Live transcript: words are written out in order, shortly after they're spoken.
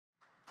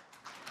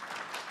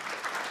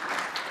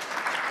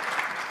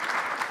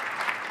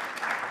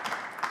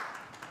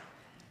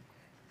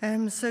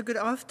So good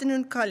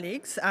afternoon,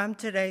 colleagues. I'm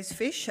Therese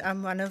Fish.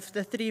 I'm one of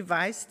the 3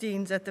 Vice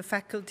Deans at the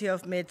Faculty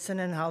of Medicine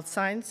and Health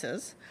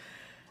Sciences.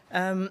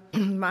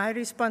 My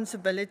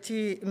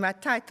responsibility, my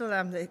title,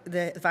 I'm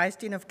the Vice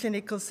Dean of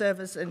Clinical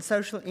Service and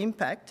Social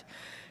Impact.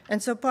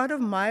 And so part of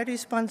my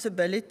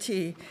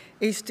responsibility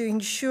is to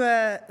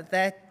ensure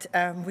that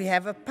we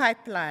have a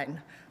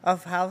pipeline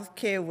of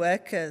healthcare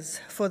workers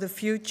for the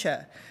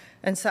future.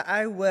 And so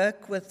I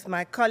work with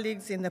my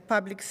colleagues in the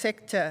public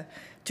sector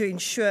to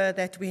ensure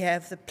that we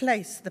have the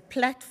place, the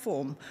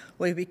platform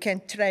where we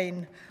can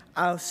train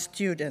our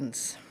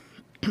students.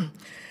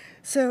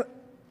 So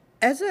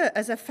as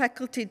a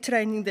faculty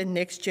training the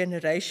next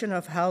generation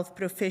of health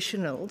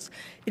professionals,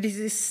 it is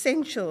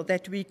essential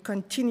that we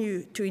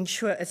continue to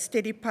ensure a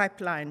steady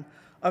pipeline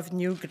of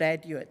new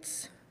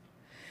graduates.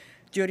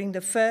 During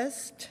the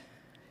first,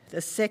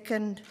 the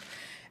second,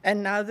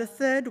 and now the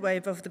third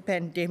wave of the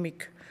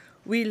pandemic,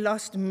 we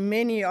lost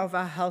many of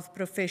our health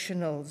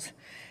professionals,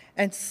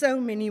 and so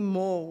many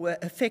more were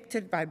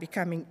affected by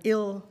becoming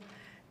ill,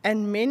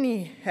 and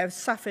many have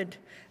suffered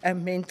a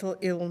mental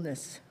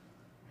illness.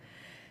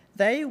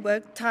 They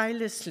work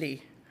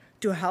tirelessly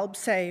to help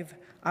save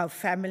our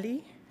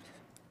family,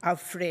 our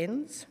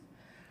friends,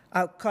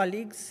 our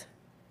colleagues,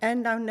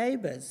 and our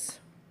neighbors.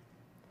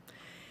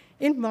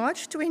 In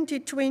March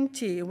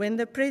 2020, when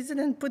the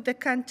President put the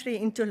country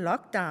into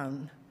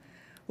lockdown,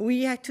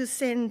 we had to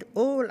send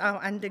all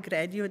our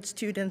undergraduate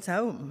students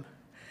home.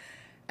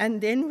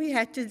 And then we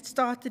had to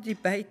start the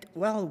debate,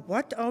 well,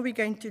 what are we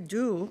going to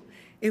do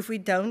if we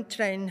don't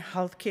train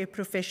healthcare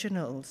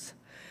professionals?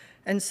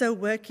 And so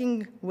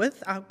working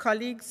with our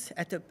colleagues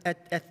at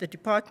the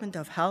Department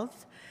of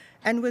Health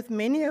and with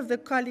many of the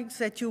colleagues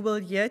that you will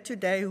hear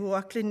today who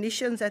are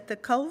clinicians at the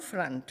cold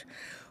front,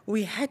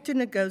 we had to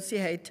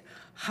negotiate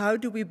how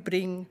do we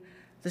bring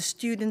the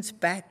students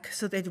back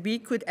so that we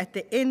could, at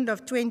the end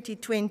of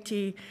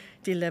 2020,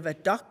 deliver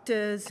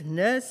doctors,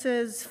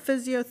 nurses,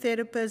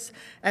 physiotherapists,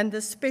 and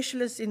the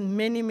specialists in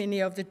many, many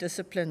of the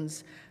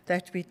disciplines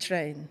that we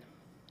train.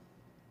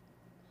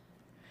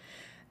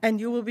 And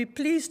you will be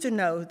pleased to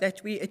know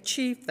that we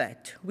achieved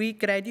that. We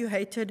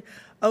graduated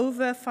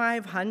over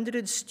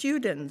 500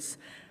 students,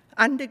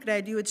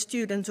 undergraduate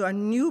students who are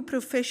new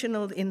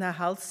professionals in the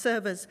health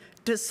service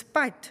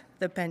despite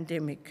the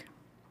pandemic.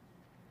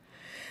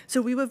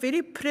 So we were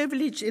very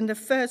privileged in the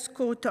first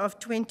quarter of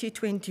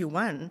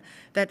 2021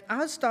 that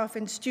our staff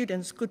and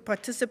students could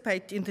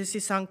participate in the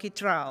Sisonke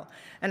trial,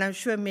 and I'm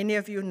sure many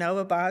of you know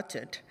about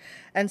it.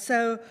 And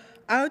so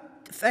our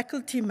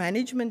faculty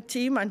management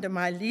team under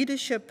my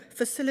leadership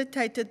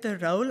facilitated the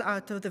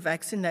rollout of the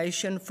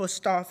vaccination for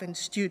staff and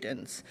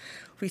students.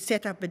 We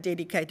set up a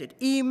dedicated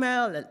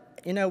email.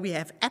 We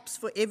have apps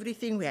for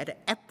everything. We had an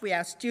app where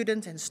our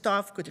students and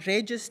staff could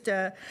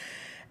register.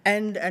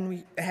 And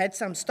we had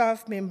some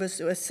staff members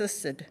who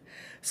assisted.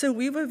 So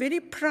we were very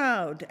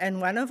proud,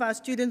 and one of our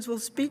students will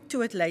speak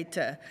to it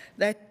later,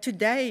 that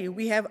today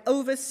we have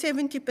over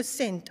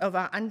 70% of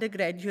our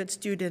undergraduate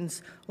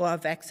students who are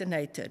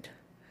vaccinated.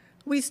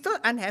 We're still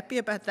unhappy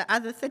about the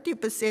other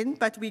 30%,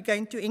 but we're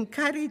going to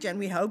encourage, and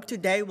we hope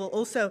today will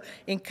also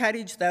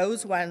encourage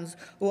those ones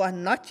who are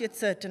not yet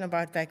certain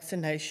about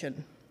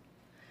vaccination.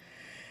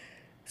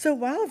 So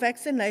while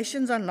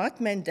vaccinations are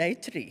not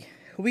mandatory,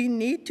 we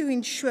need to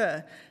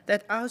ensure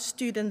that our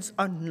students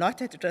are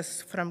not at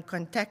risk from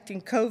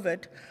contacting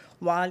COVID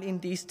while in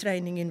these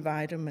training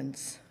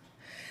environments.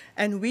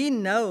 And we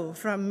know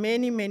from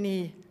many,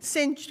 many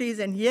centuries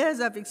and years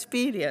of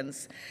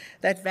experience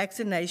that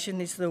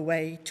vaccination is the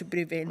way to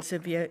prevent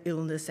severe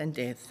illness and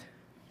death.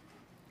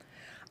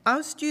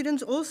 Our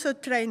students also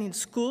train in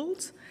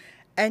schools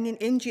and in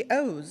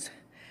NGOs.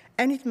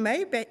 And it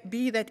may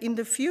be that in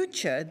the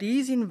future,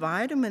 these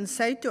environments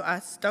say to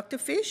us, Dr.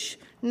 Fish,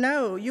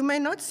 no, you may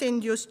not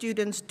send your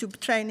students to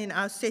train in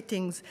our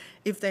settings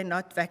if they're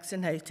not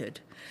vaccinated.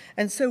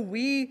 And so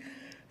we,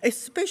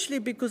 especially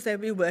because they'll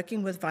be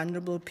working with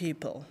vulnerable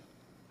people.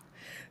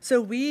 So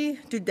we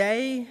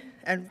today,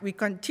 and we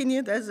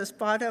continue this as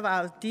part of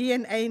our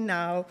DNA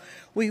now,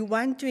 we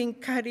want to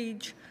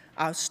encourage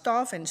our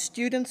staff and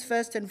students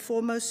first and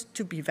foremost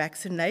to be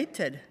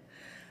vaccinated.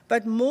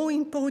 But more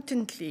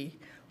importantly,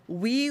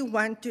 we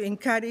want to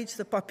encourage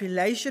the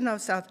population of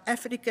South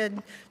Africa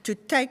to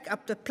take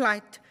up the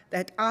plight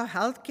that our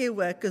healthcare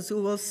workers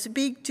who will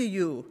speak to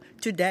you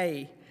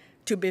today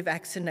to be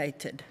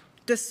vaccinated.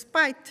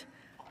 Despite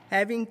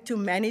having to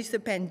manage the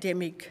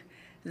pandemic,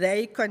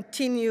 they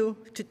continue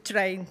to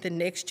train the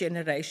next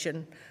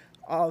generation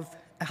of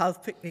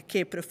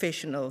healthcare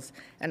professionals,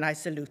 and I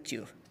salute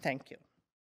you. Thank you.